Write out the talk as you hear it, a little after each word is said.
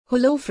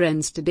Hello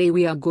friends, today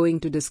we are going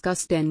to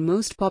discuss 10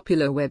 most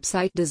popular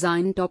website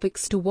design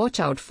topics to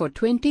watch out for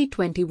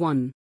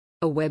 2021.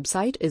 A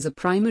website is a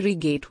primary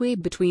gateway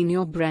between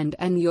your brand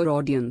and your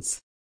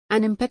audience.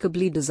 An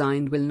impeccably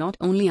designed will not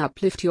only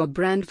uplift your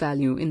brand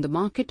value in the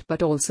market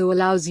but also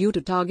allows you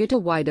to target a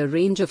wider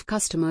range of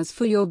customers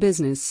for your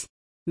business.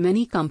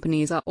 Many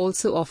companies are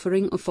also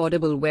offering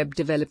affordable web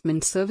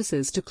development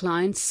services to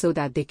clients so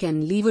that they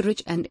can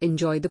leverage and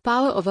enjoy the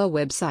power of a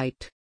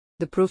website.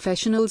 The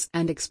professionals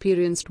and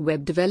experienced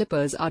web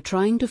developers are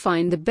trying to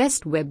find the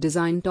best web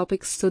design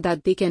topics so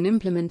that they can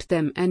implement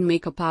them and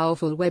make a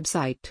powerful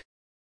website.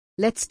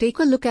 Let's take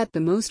a look at the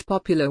most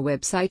popular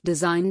website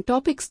design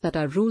topics that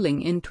are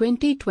ruling in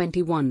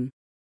 2021.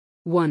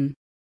 1.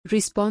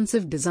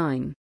 Responsive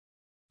design.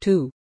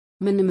 2.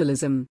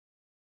 Minimalism.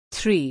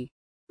 3.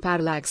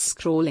 Parallax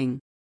scrolling.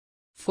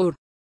 4.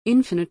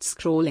 Infinite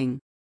scrolling.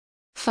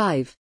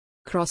 5.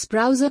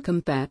 Cross-browser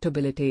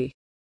compatibility.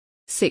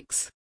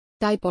 6.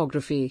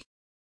 Typography.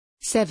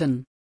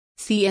 7.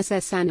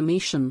 CSS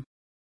animation.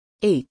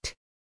 8.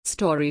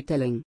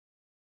 Storytelling.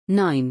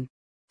 9.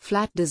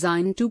 Flat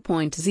design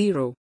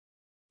 2.0.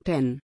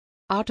 10.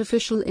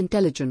 Artificial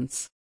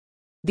intelligence.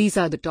 These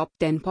are the top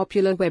 10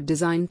 popular web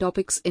design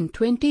topics in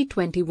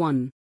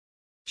 2021.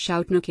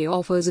 Shoutniqui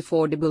offers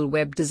affordable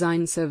web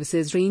design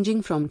services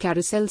ranging from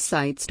carousel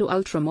sites to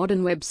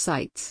ultra-modern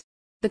websites.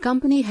 The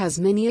company has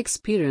many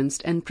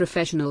experienced and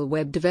professional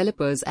web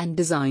developers and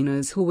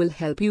designers who will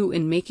help you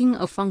in making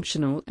a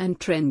functional and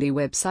trendy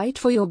website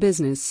for your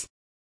business.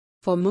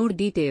 For more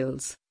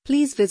details,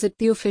 please visit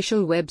the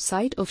official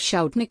website of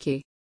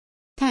Shoutniqui.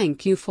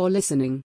 Thank you for listening.